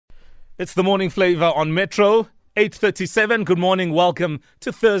It's the morning flavor on Metro, 8:37. Good morning. Welcome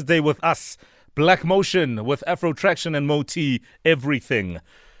to Thursday with us. Black Motion with Afro Traction and Moti, everything.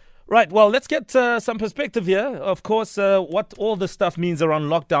 Right, well, let's get some perspective here. Of course, what all this stuff means around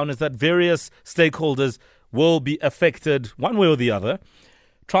lockdown is that various stakeholders will be affected one way or the other.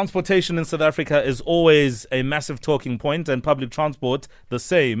 Transportation in South Africa is always a massive talking point, and public transport the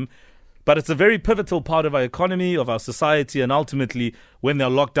same. But it's a very pivotal part of our economy, of our society, and ultimately, when there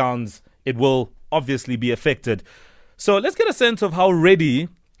are lockdowns, it will obviously be affected. So let's get a sense of how ready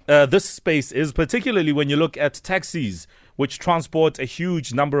this space is, particularly when you look at taxis, which transport a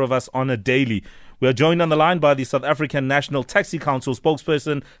huge number of us on a daily. We are joined on the line by the South African National Taxi Council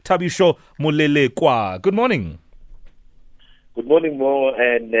spokesperson, Thabisho Molelekwa. Good morning. Good morning, Mo,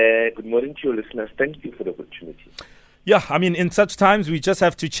 and good morning to your listeners. Thank you for the opportunity. Yeah, I mean, in such times, we just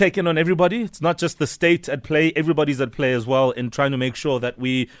have to check in on everybody. It's not just the state at play. Everybody's at play as well in trying to make sure that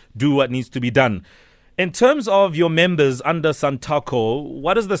we do what needs to be done. In terms of your members under SANTACO,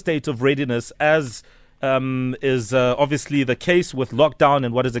 what is the state of readiness as is obviously the case with lockdown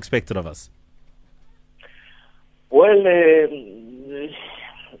and what is expected of us? Well,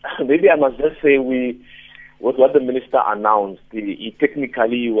 maybe I must just say with what the minister announced, he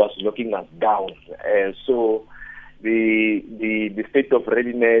technically was locking us down. So the state of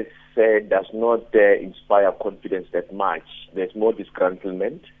readiness does not inspire confidence that much. There's more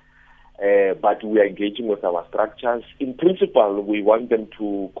disgruntlement, but we are engaging with our structures. In principle, we want them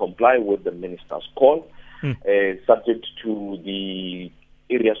to comply with the minister's call, subject to the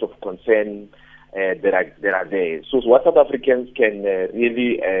areas of concern that are there. So what South Africans can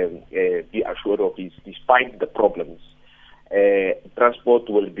really be assured of is, despite the problems, transport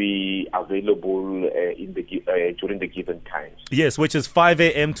will be available during the given times. Yes, which is 5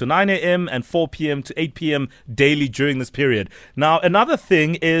 a.m. to 9 a.m. and 4 p.m. to 8 p.m. daily during this period. Now, another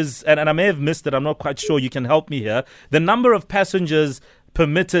thing is, and I may have missed it, I'm not quite sure, you can help me here, the number of passengers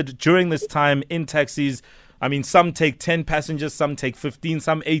permitted during this time in taxis. I mean, some take 10 passengers, some take 15,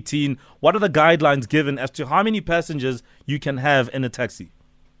 some 18. What are the guidelines given as to how many passengers you can have in a taxi?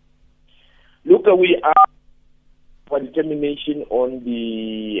 Look, we are for determination on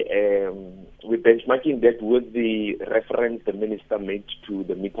we're benchmarking that with the reference the minister made to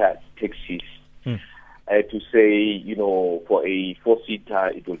the meter taxis to say, for a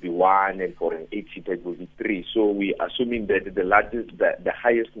 4-seater it will be 1 and for an 8-seater it will be 3. So we're assuming that the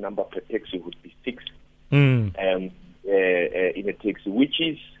highest number per taxi would be 6 in a taxi, which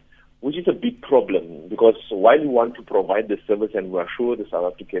is a big problem, because while we want to provide the service and we assure the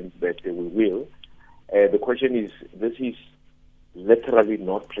South Africans that we will, the question is, this is literally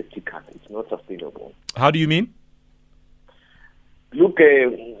not practical. It's not sustainable. How do you mean? Look,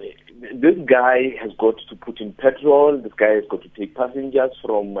 this guy has got to put in petrol. This guy has got to take passengers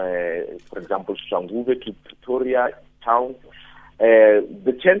from, for example, Shanguve to Pretoria town.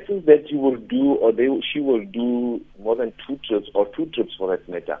 The chances that he will do or she will do more than 2 trips or 2 trips for that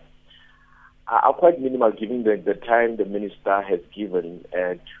matter are quite minimal, given the time the minister has given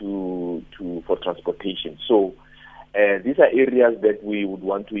for transportation. So these are areas that we would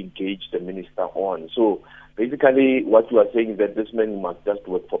want to engage the minister on. So basically what you are saying is that this man must just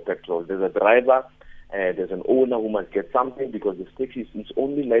work for petrol. There's a driver, there's an owner who must get something, because the taxi is his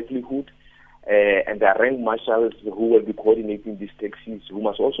only livelihood, and there are rank marshals who will be coordinating these taxis, who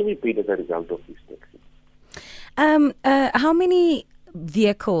must also be paid as a result of these taxis. How many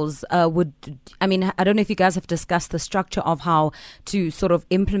vehicles I don't know if you guys have discussed the structure of how to sort of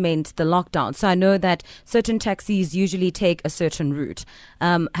implement the lockdown. So I know that certain taxis usually take a certain route.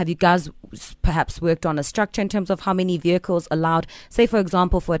 Have you guys perhaps worked on a structure in terms of how many vehicles allowed, say for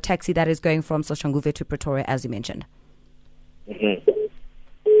example, for a taxi that is going from Soshanguve to Pretoria, as you mentioned?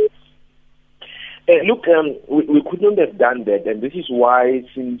 Look, we could not have done that, and this is why,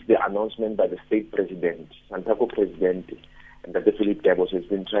 since the announcement by the state president, SANTACO president, and Dr. Philip Davos has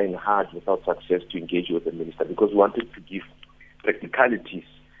been trying hard without success to engage with the minister, because we wanted to give practicalities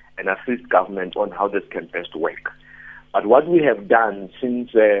and assist government on how this can best work. But what we have done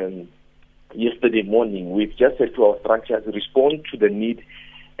since yesterday morning, we've just said to our structures, respond to the need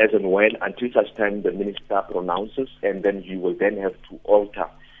as and when, until such time the minister pronounces, and then you will then have to alter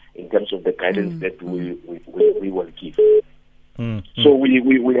in terms of the guidance that we will give. So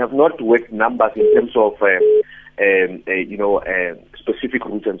we have not worked numbers in terms of specific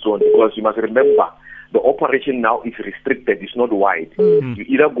routes and so on, because you must remember the operation now is restricted. It's not wide. You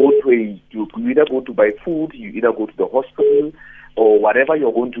either go to buy food, you either go to the hospital, or whatever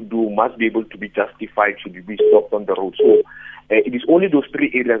you're going to do must be able to be justified should you be stopped on the road. So it is only those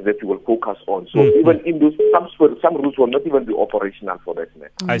 3 areas that we will focus on. So even in those, some routes will not even be operational for that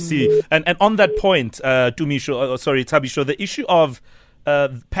matter. I see. And on that point, Thabisho, the issue of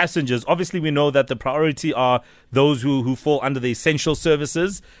passengers, obviously we know that the priority are those who fall under the essential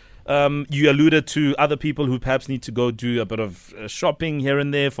services. You alluded to other people who perhaps need to go do a bit of shopping here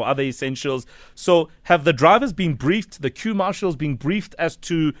and there for other essentials. So have the drivers been briefed, the queue marshals been briefed as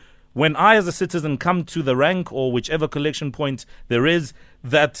to when I as a citizen come to the rank or whichever collection point there is,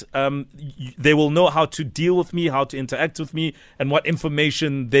 that they will know how to deal with me, how to interact with me, and what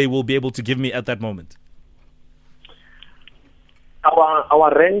information they will be able to give me at that moment?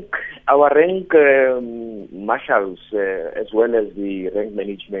 Our rank marshals, as well as the rank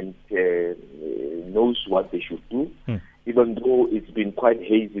management, knows what they should do, even though it's been quite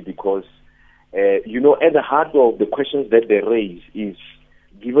hazy because, at the heart of the questions that they raise is,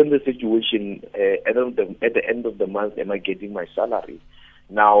 given the situation, at the end of the month, am I getting my salary?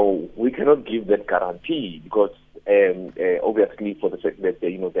 Now, we cannot give that guarantee because, obviously, for the fact that,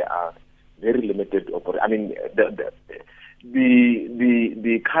 there are very limited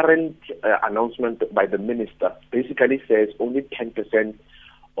the current announcement by the minister basically says only 10%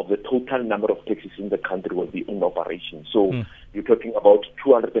 of the total number of taxis in the country will be in operation. So you're talking about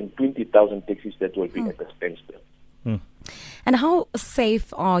 220,000 taxis that will be at the standstill. And how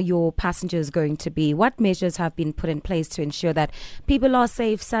safe are your passengers going to be? What measures have been put in place to ensure that people are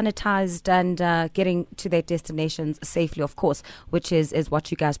safe, sanitized, and getting to their destinations safely, of course, which is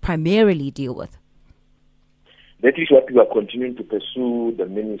what you guys primarily deal with? That is what we are continuing to pursue the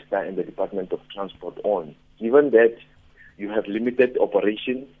Minister and the Department of Transport on. Given that you have limited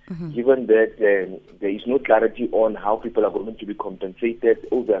operation, given that there is no clarity on how people are going to be compensated,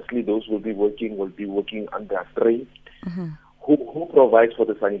 obviously those will be working under strain. Who provides for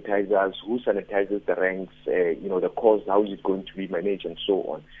the sanitizers, who sanitizes the ranks, the cost, how is it going to be managed, and so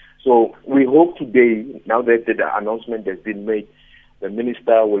on. So we hope today, now that the announcement has been made, the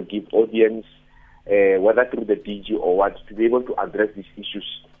Minister will give audience, whether through the DG or what, to be able to address these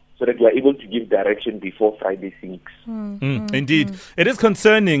issues so that we are able to give direction before Friday sinks. Indeed. It is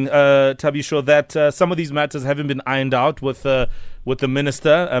concerning, Thabisho, that some of these matters haven't been ironed out with the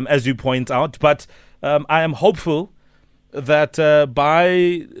Minister, as you point out. But I am hopeful that by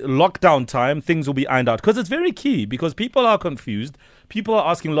lockdown time, things will be ironed out. Because it's very key, because people are confused. People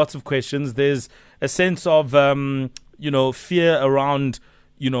are asking lots of questions. There's a sense of, fear around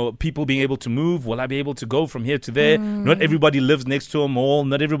people being able to move. Will I be able to go from here to there? Not everybody lives next to a mall.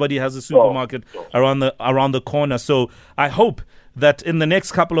 Not everybody has a supermarket around the corner. So I hope that in the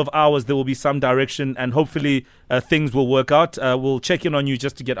next couple of hours there will be some direction and hopefully things will work out. We'll check in on you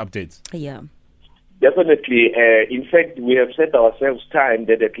just to get updates. Yeah. Definitely. In fact, we have set ourselves time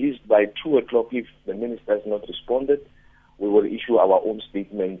that at least by 2 o'clock, if the minister has not responded, we will issue our own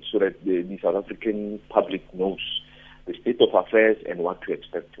statement so that the South African public knows the state of affairs and what to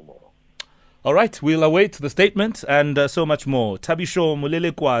expect tomorrow. All right, we'll await the statement and so much more. Thabisho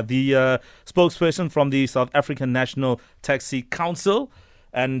Molelekwa, the spokesperson from the South African National Taxi Council.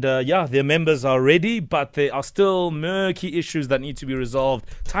 And their members are ready, but there are still murky issues that need to be resolved.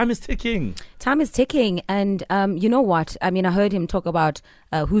 Time is ticking. And you know what? I mean, I heard him talk about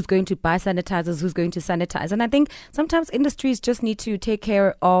who's going to buy sanitizers, who's going to sanitize. And I think sometimes industries just need to take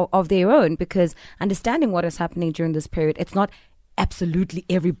care of their own, because understanding what is happening during this period, it's not absolutely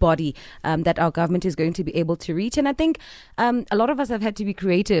everybody that our government is going to be able to reach. And I think a lot of us have had to be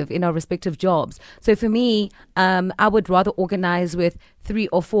creative in our respective jobs. So for me, I would rather organize with 3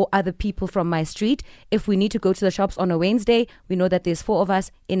 or 4 other people from my street. If we need to go to the shops on a Wednesday, we know that there's 4 of us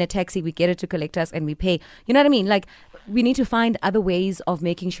in a taxi. We get it to collect us and we pay. You know what I mean? Like, we need to find other ways of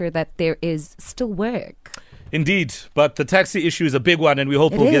making sure that there is still work. Indeed. But the taxi issue is a big one, and we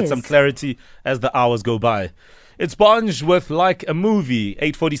hope we'll get some clarity as the hours go by. It's Bonge with Like a Movie,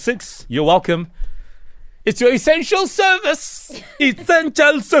 8:46. You're welcome. It's your essential service.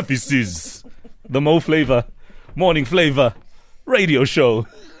 Essential services. The Mo Flavor, Morning Flavor, radio show.